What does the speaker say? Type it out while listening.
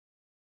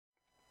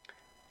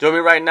Joining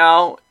me right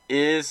now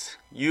is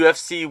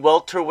UFC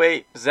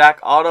welterweight Zach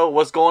Otto.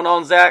 What's going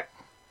on, Zach?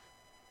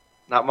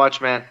 Not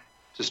much, man.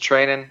 Just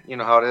training. You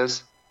know how it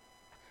is.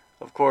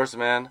 Of course,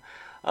 man.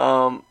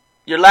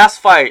 Your last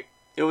fight,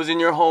 it was in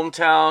your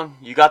hometown.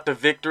 You got the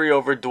victory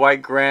over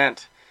Dwight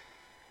Grant.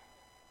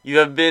 You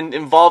have been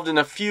involved in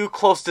a few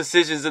close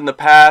decisions in the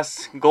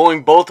past,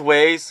 going both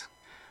ways.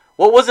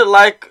 What was it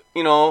like,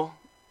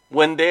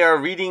 when they are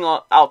reading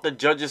out the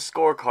judges'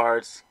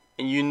 scorecards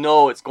and you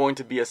know it's going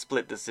to be a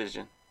split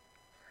decision?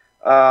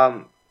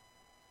 Um,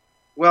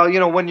 well,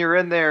 when you're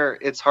in there,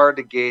 it's hard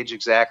to gauge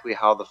exactly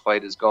how the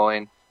fight is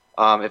going.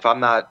 If I'm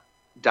not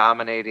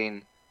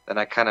dominating, then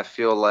I kind of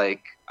feel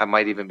like I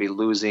might even be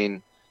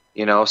losing,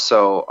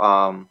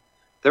 So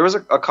there was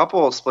a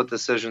couple of split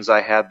decisions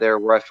I had there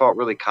where I felt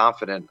really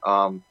confident.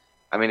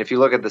 If you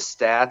look at the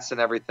stats and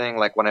everything,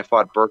 like when I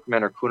fought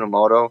Berkman or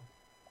Kunamoto,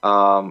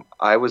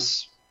 I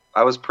was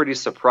pretty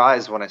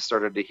surprised when I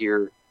started to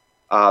hear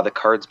the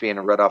cards being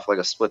read off like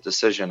a split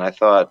decision. I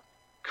thought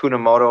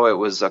Kunamoto, it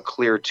was a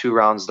clear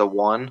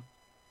 2-1,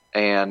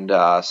 and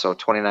so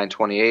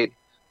 29-28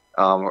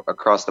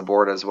 across the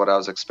board is what I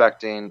was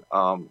expecting.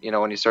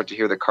 When you start to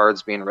hear the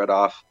cards being read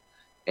off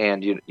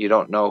and you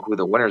don't know who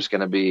the winner is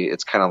going to be,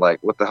 it's kind of like,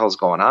 what the hell's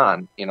going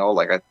on?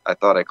 I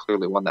thought I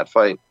clearly won that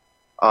fight.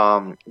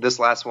 This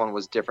last one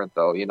was different,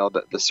 though.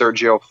 The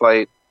Sergio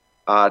fight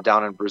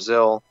down in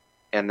Brazil,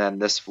 and then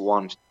this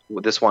one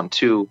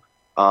too.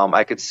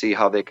 I could see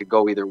how they could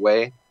go either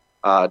way.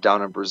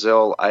 Down in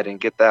Brazil, I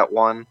didn't get that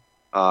one.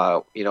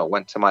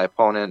 Went to my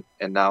opponent,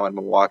 and now in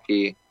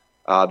Milwaukee,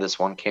 this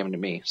one came to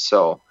me.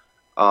 So,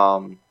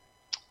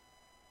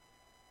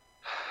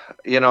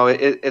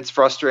 it's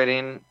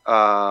frustrating,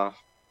 but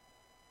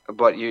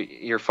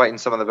you're fighting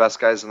some of the best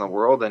guys in the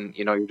world, and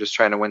you're just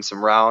trying to win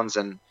some rounds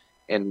and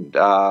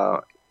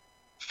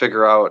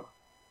figure out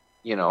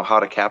how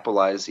to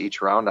capitalize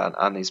each round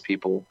on these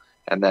people.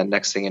 And then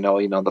next thing you know,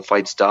 the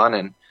fight's done,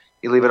 and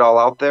you leave it all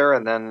out there,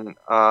 and then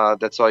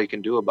that's all you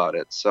can do about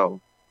it.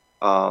 So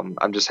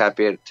I'm just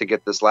happy to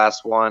get this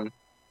last one,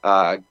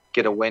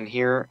 get a win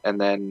here, and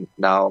then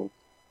now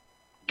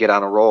get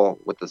on a roll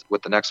with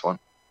the next one.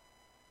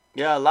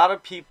 Yeah, a lot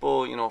of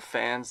people,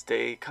 fans,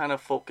 they kind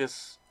of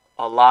focus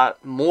a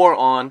lot more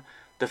on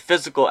the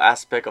physical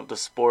aspect of the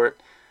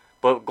sport,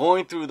 but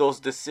going through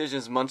those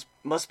decisions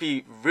must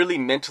be really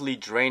mentally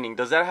draining.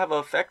 Does that have an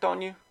effect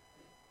on you?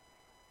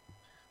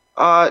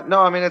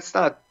 No, it's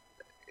not.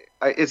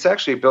 It's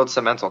actually built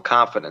some mental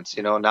confidence.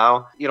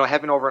 Now,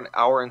 having over an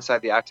hour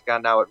inside the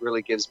octagon now, it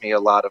really gives me a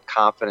lot of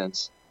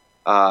confidence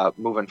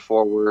moving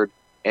forward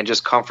and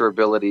just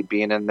comfortability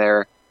being in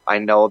there. I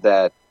know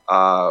that,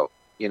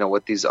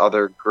 with these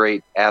other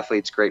great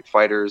athletes, great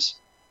fighters,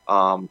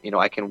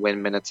 I can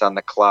win minutes on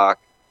the clock.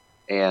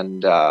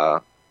 And,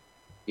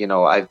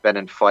 I've been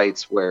in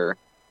fights where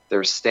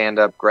there's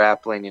stand-up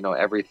grappling,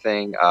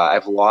 everything.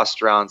 I've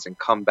lost rounds and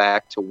come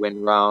back to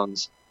win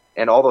rounds,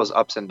 and all those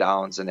ups and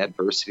downs and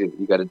adversity that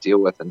you got to deal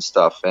with and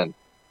stuff. And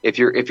if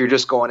you're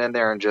just going in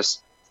there and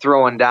just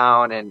throwing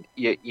down, and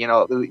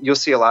you'll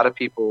see a lot of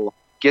people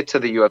get to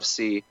the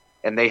UFC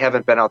and they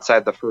haven't been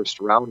outside the first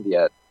round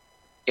yet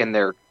in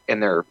their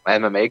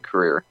MMA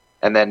career,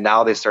 and then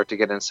now they start to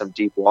get in some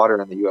deep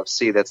water in the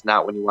UFC. That's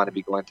not when you want to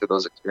be going through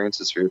those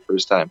experiences for your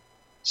first time.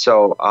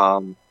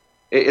 So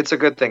it's a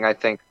good thing, I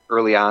think,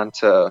 early on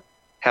to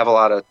have a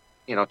lot of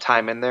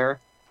time in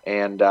there.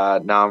 And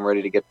now I'm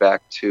ready to get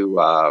back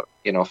to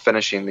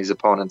finishing these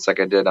opponents like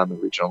I did on the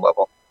regional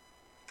level.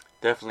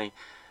 Definitely.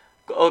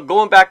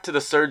 Going back to the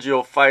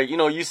Sergio fight,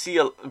 you see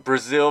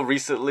Brazil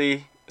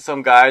recently.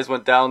 Some guys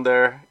went down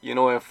there,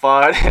 and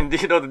fought, and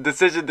the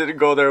decision didn't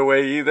go their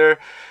way either.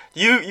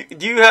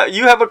 You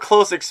have a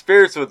close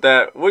experience with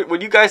that. When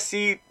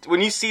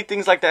you see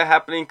things like that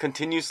happening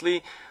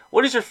continuously,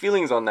 what is your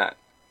feelings on that?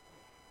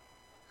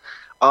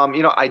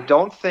 I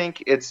don't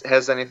think it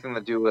has anything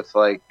to do with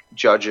like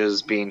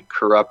judges being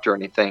corrupt or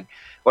anything.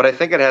 What I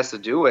think it has to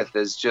do with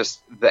is just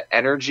the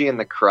energy in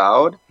the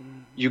crowd.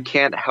 You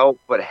can't help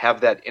but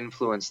have that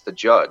influence the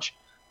judge.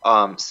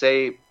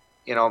 Say,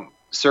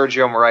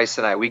 Sergio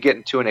Moraes and we get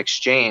into an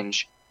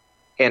exchange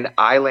and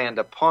I land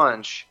a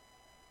punch,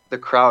 the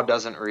crowd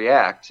doesn't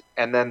react.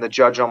 And then the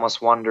judge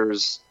almost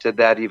wonders, did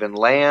that even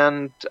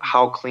land?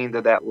 How clean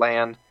did that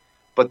land?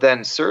 But then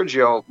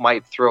Sergio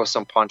might throw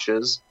some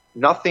punches.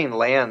 Nothing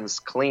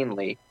lands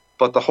cleanly,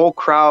 but the whole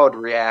crowd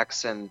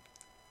reacts and,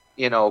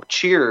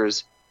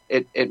 cheers.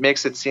 It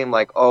makes it seem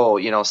like,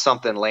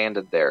 something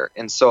landed there.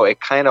 And so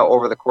it kind of,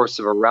 over the course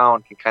of a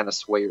round, can kind of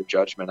sway your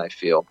judgment, I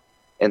feel.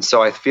 And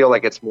so I feel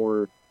like it's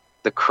more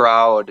the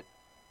crowd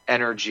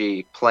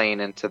energy playing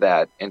into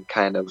that and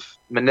kind of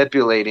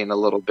manipulating a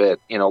little bit,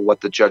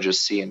 what the judges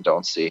see and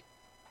don't see.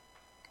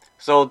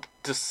 So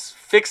to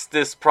fix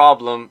this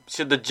problem,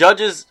 should the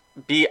judges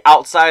be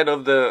outside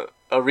of the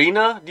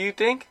arena, do you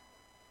think?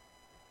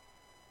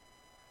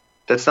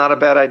 That's not a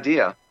bad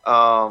idea.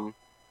 I'm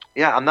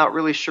not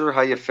really sure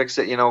how you fix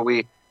it.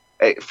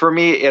 For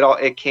me,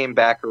 it came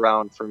back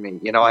around for me.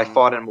 I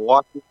fought in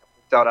Milwaukee,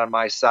 worked out on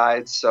my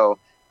side, so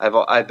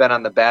I've been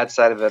on the bad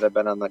side of it. I've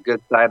been on the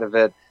good side of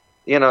it.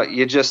 You know,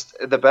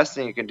 the best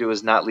thing you can do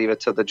is not leave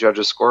it to the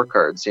judges'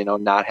 scorecards. You know,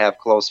 not have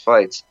close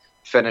fights.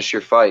 Finish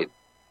your fight,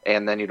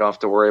 and then you don't have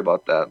to worry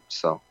about that.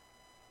 So.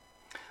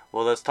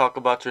 Well, let's talk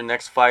about your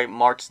next fight.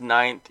 March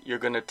 9th, you're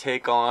going to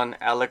take on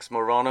Alex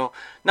Morono.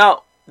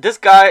 Now, this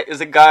guy is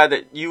a guy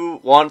that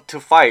you want to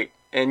fight.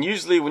 And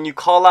usually when you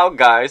call out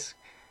guys,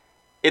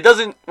 it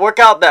doesn't work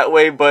out that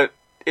way, but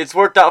it's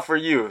worked out for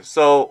you.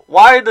 So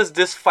why does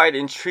this fight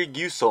intrigue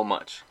you so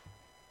much?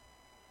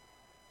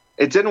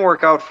 It didn't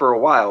work out for a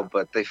while,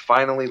 but they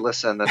finally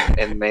listened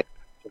and made.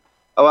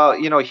 Well,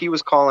 you know, he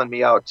was calling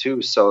me out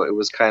too, so it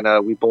was kind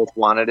of, we both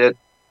wanted it.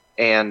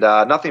 And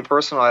nothing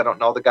personal. I don't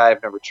know the guy.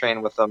 I've never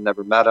trained with him,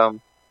 never met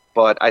him.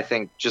 But I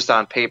think just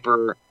on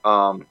paper,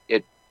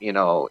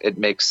 it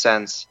makes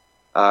sense.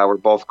 We're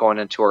both going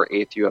into our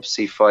 8th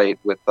UFC fight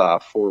with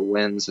 4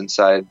 wins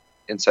inside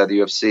the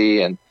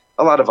UFC and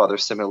a lot of other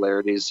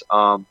similarities.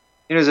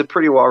 He's a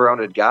pretty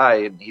well-rounded guy,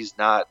 and he's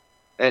not.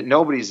 And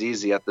nobody's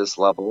easy at this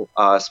level,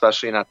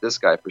 especially not this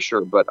guy for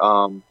sure. But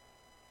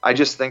I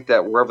just think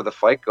that wherever the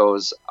fight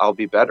goes, I'll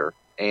be better.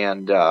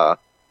 And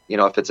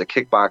if it's a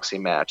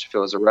kickboxing match, if it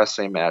was a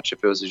wrestling match,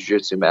 if it was a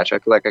jiu-jitsu match, I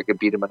feel like I could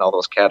beat him in all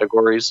those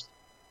categories.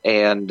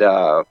 And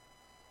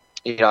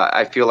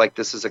I feel like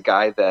this is a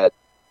guy that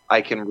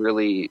I can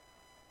really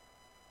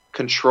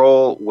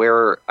control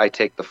where I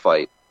take the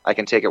fight. I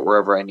can take it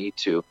wherever I need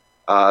to.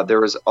 There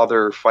was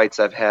other fights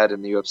I've had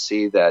in the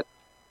UFC that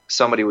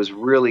somebody was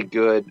really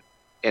good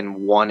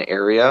in one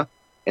area,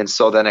 and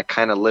so then it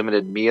kind of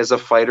limited me as a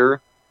fighter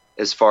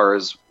as far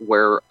as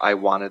where I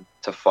wanted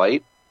to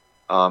fight.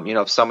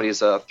 If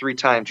somebody's a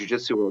 3-time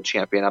jiu-jitsu world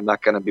champion, I'm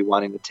not going to be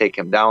wanting to take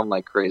him down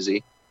like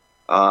crazy.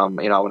 I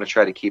want to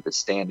try to keep it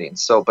standing.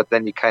 So, but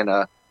then you kind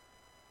of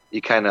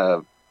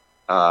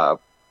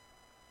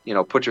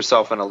put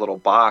yourself in a little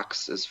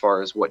box as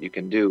far as what you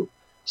can do.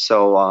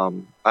 So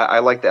I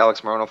like the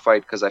Alex Morono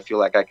fight because I feel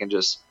like I can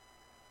just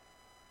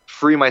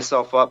free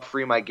myself up,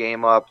 free my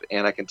game up,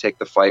 and I can take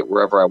the fight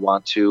wherever I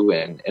want to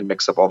and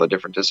mix up all the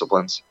different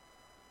disciplines.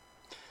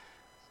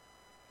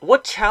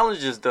 What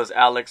challenges does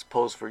Alex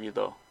pose for you,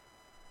 though?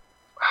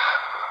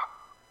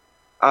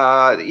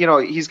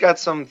 He's got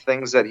some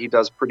things that he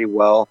does pretty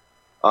well,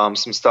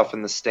 some stuff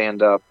in the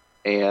stand-up,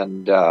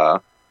 and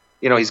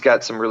he's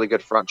got some really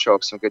good front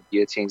chokes, some good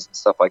guillotines and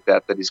stuff like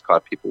that he's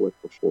caught people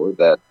with before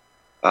that,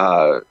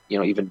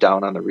 even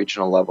down on the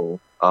regional level,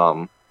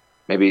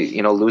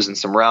 maybe, losing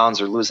some rounds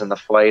or losing the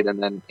fight,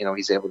 and then,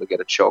 he's able to get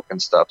a choke and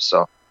stuff.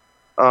 So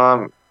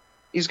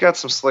he's got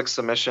some slick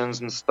submissions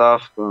and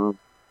stuff.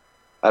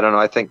 I don't know.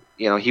 I think,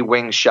 he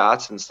wings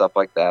shots and stuff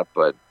like that,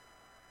 but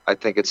I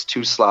think it's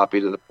too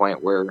sloppy to the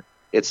point where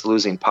it's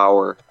losing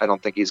power. I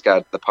don't think he's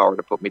got the power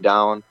to put me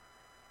down.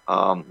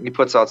 He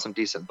puts out some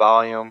decent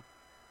volume,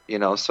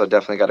 so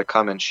definitely got to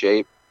come in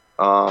shape.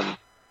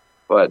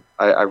 But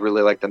I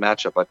really like the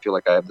matchup. I feel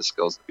like I have the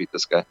skills to beat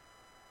this guy.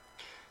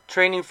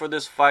 Training for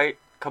this fight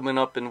coming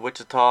up in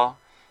Wichita,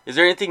 is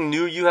there anything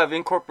new you have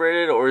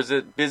incorporated, or is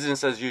it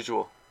business as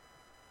usual?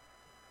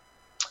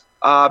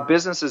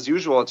 Business as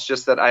usual. It's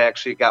just that I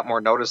actually got more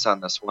notice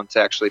on this one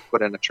to actually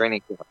put in a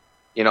training camp.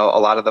 A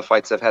lot of the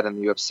fights I've had in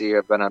the UFC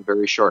have been on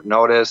very short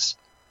notice,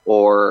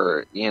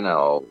 or,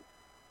 there's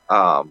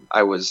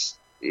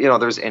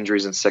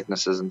injuries and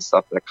sicknesses and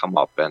stuff that come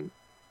up, and,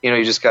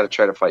 you just got to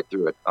try to fight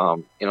through it.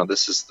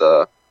 This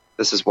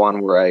is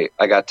one where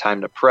I got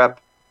time to prep,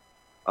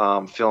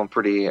 feeling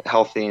pretty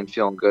healthy and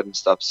feeling good and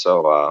stuff.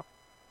 So,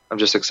 I'm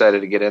just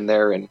excited to get in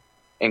there and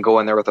go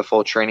in there with a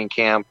full training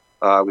camp.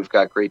 We've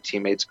got great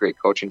teammates, great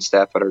coaching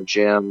staff at our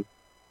gym,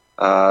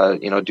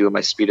 doing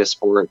my Speed of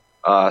Sport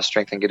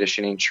strength and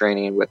conditioning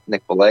training with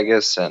Nick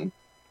Villegas. And,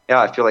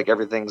 I feel like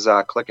everything's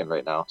clicking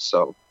right now.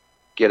 So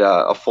get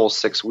a full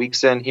 6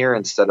 weeks in here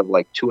instead of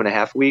like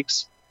 2.5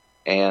 weeks.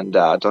 And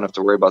don't have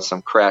to worry about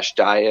some crash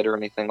diet or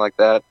anything like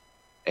that.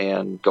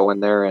 And go in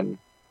there and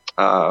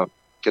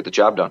get the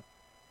job done.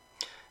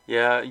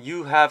 Yeah,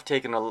 you have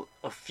taken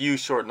a few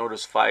short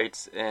notice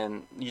fights,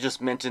 and you just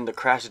mentioned the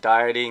crash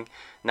dieting.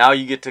 Now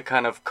you get to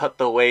kind of cut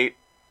the weight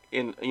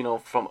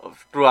from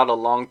throughout a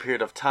long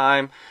period of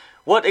time.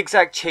 What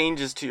exact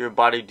changes to your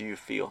body do you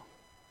feel?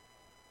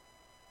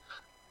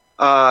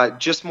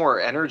 Just more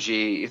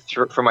energy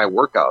for my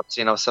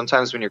workouts.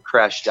 Sometimes when you're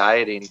crash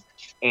dieting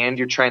and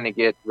you're trying to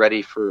get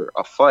ready for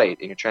a fight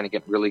and you're trying to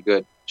get in really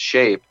good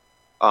shape,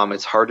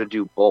 it's hard to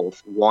do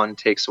both. One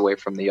takes away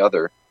from the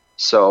other.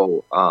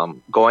 So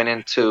going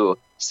into,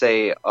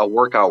 say, a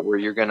workout where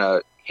you're going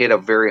to hit a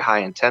very high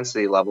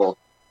intensity level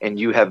and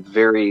you have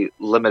very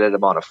limited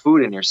amount of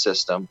food in your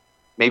system,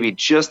 maybe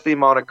just the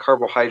amount of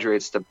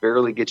carbohydrates to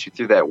barely get you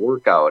through that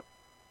workout,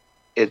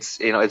 it's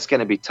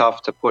going to be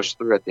tough to push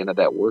through at the end of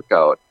that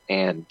workout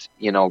and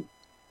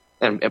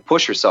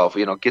push yourself,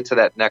 get to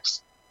that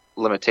next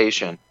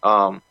limitation.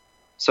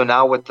 So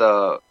now with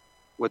the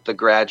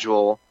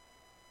gradual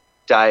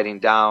dieting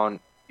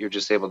down, you're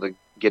just able to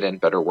get in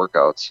better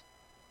workouts.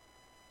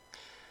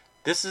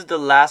 This is the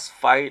last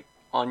fight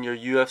on your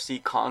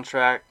UFC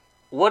contract.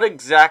 what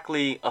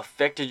exactly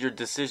affected your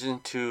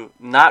decision to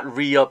not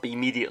re-up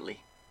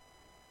immediately?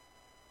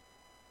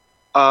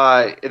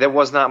 That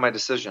was not my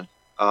decision.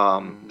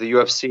 Mm. The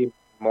UFC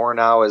more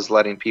now is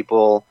letting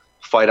people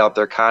fight out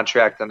their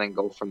contract and then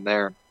go from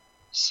there.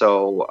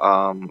 So,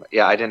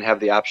 yeah, I didn't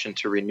have the option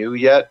to renew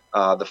yet.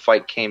 The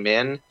fight came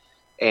in,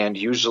 and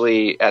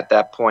usually at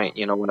that point,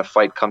 when a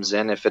fight comes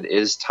in, if it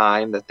is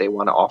time that they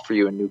want to offer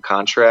you a new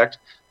contract,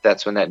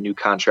 that's when that new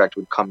contract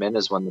would come in,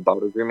 is when the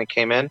bout agreement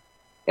came in,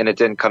 and it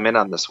didn't come in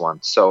on this one.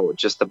 So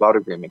just the bout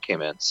agreement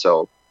came in.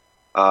 So,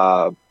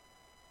 uh,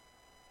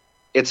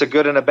 it's a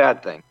good and a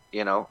bad thing.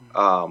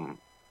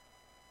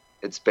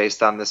 It's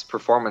based on this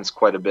performance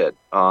quite a bit,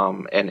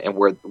 and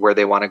where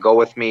they want to go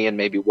with me, and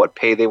maybe what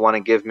pay they want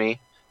to give me.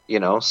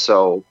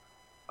 So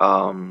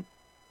um,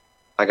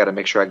 I got to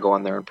make sure I go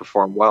in there and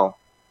perform well.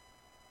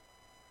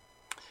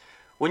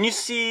 When you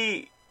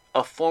see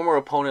a former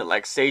opponent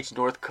like Sage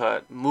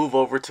Northcutt move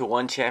over to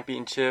one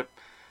championship,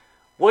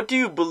 what do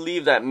you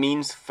believe that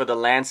means for the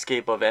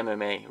landscape of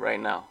MMA right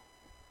now?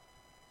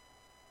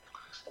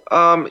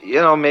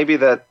 Maybe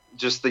that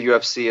just the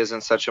UFC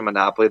isn't such a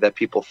monopoly that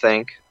people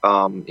think.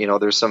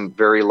 There's some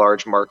very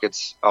large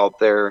markets out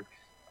there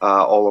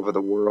all over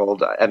the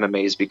world.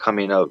 MMA is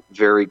becoming a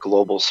very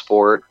global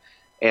sport,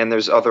 and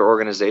there's other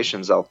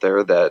organizations out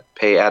there that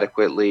pay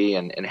adequately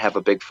and have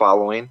a big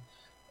following.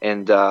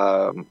 And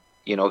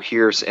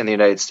here in the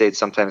United States,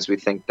 sometimes we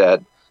think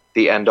that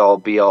the end all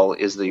be all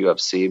is the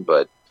UFC,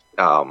 but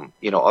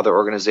other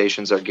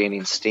organizations are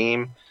gaining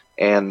steam,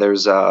 and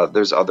there's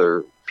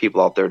other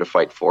people out there to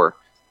fight for.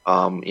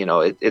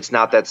 It's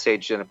not that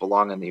Sage didn't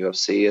belong in the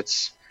UFC.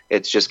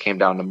 It's just came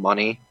down to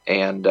money,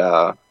 and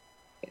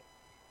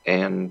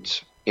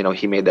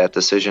he made that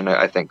decision.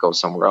 I think go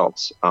somewhere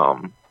else.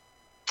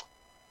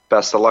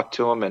 Best of luck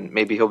to him, and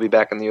maybe he'll be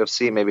back in the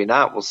UFC. Maybe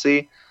not. We'll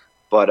see.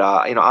 But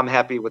I'm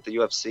happy with the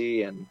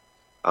UFC, and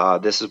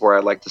this is where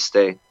I'd like to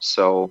stay.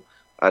 So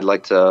I'd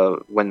like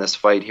to win this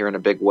fight here in a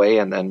big way,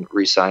 and then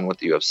re-sign with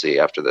the UFC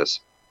after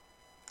this.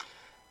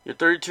 You're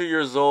 32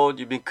 years old.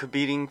 You've been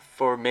competing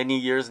for many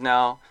years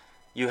now.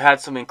 You had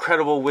some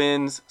incredible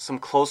wins, some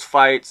close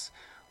fights.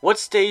 What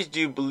stage do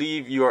you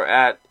believe you are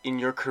at in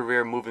your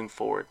career moving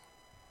forward?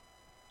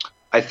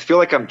 I feel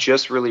like I'm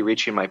just really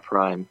reaching my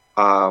prime.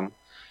 I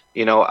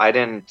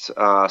didn't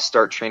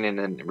start training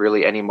in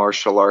really any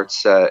martial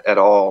arts at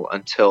all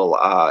until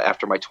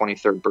after my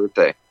 23rd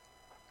birthday.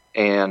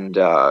 And,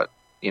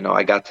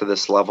 I got to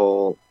this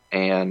level,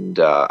 and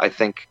I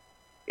think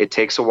it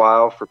takes a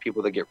while for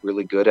people to get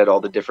really good at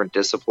all the different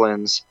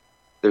disciplines.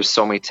 There's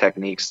so many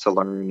techniques to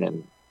learn,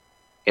 and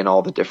in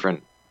all the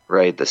different,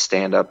 right, the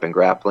stand-up and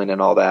grappling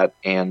and all that.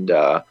 And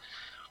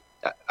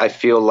I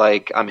feel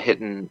like I'm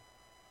hitting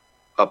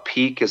a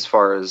peak as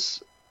far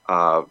as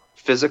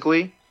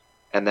physically,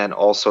 and then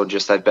also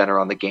just I've been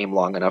around the game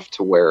long enough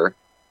to where,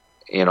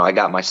 I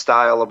got my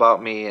style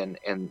about me,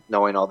 and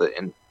knowing all the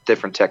and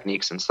different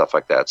techniques and stuff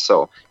like that.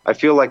 So I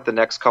feel like the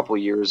next couple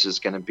of years is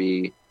going to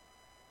be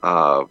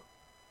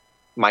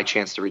my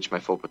chance to reach my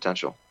full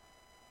potential.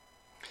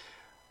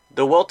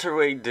 The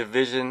welterweight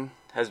division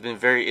has been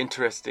very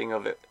interesting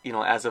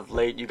as of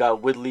late. You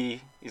got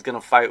Woodley, he's going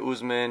to fight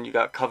Usman. You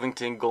got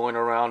Covington going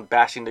around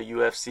bashing the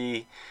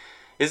UFC.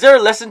 Is there a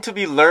lesson to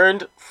be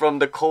learned from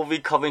the Colby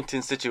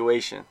Covington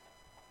situation?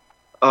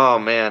 Oh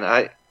man,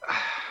 I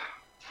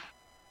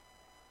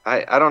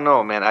don't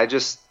know, man. I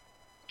just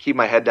keep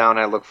my head down.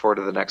 I look forward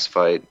to the next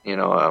fight,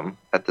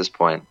 at this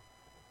point.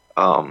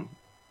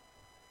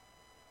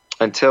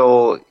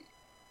 Until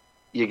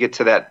you get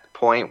to that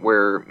point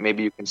where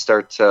maybe you can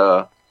start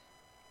to,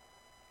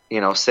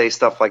 say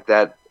stuff like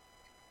that.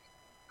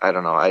 I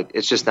don't know.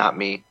 It's just not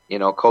me.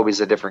 Kobe's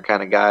a different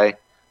kind of guy.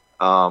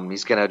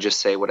 He's going to just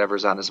say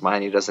whatever's on his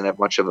mind. He doesn't have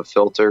much of a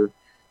filter.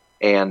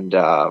 And,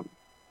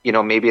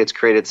 maybe it's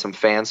created some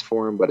fans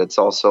for him, but it's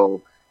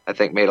also, I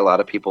think, made a lot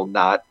of people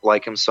not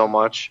like him so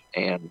much.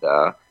 And,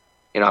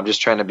 I'm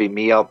just trying to be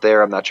me out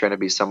there. I'm not trying to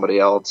be somebody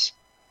else.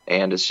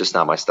 And it's just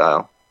not my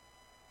style.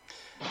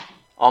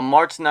 On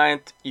March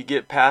 9th, you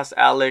get past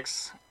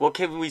Alex. What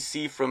can we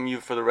see from you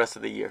for the rest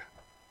of the year?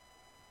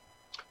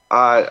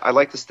 I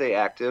like to stay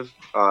active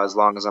as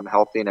long as I'm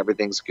healthy and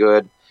everything's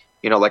good.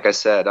 Like I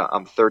said,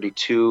 I'm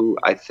 32.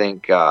 I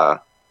think I'm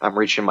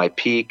reaching my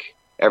peak.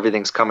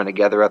 Everything's coming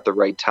together at the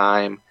right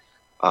time.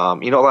 A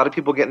lot of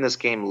people get in this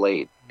game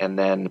late, and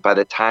then by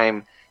the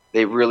time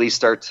they really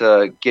start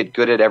to get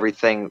good at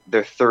everything,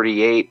 they're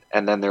 38,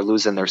 and then they're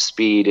losing their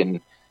speed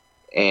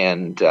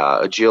and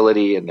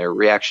agility and their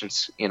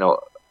reactions,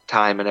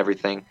 time and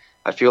everything.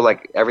 I feel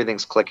like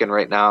everything's clicking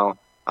right now.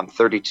 I'm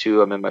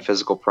 32. I'm in my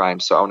physical prime,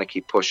 so I want to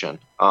keep pushing.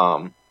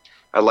 I'd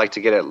like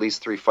to get at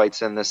least 3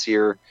 fights in this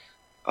year.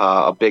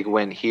 A big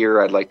win here.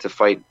 I'd like to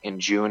fight in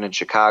June in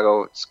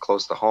Chicago. It's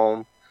close to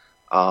home,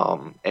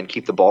 and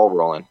keep the ball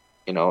rolling.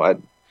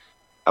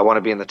 I want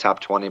to be in the top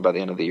 20 by the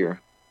end of the year.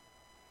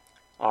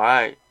 All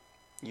right.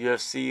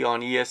 UFC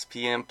on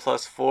ESPN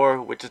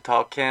 +4,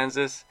 Wichita,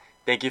 Kansas.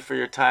 Thank you for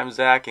your time,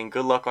 Zach, and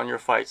good luck on your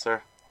fight,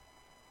 sir.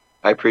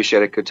 I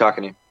appreciate it. Good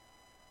talking to you.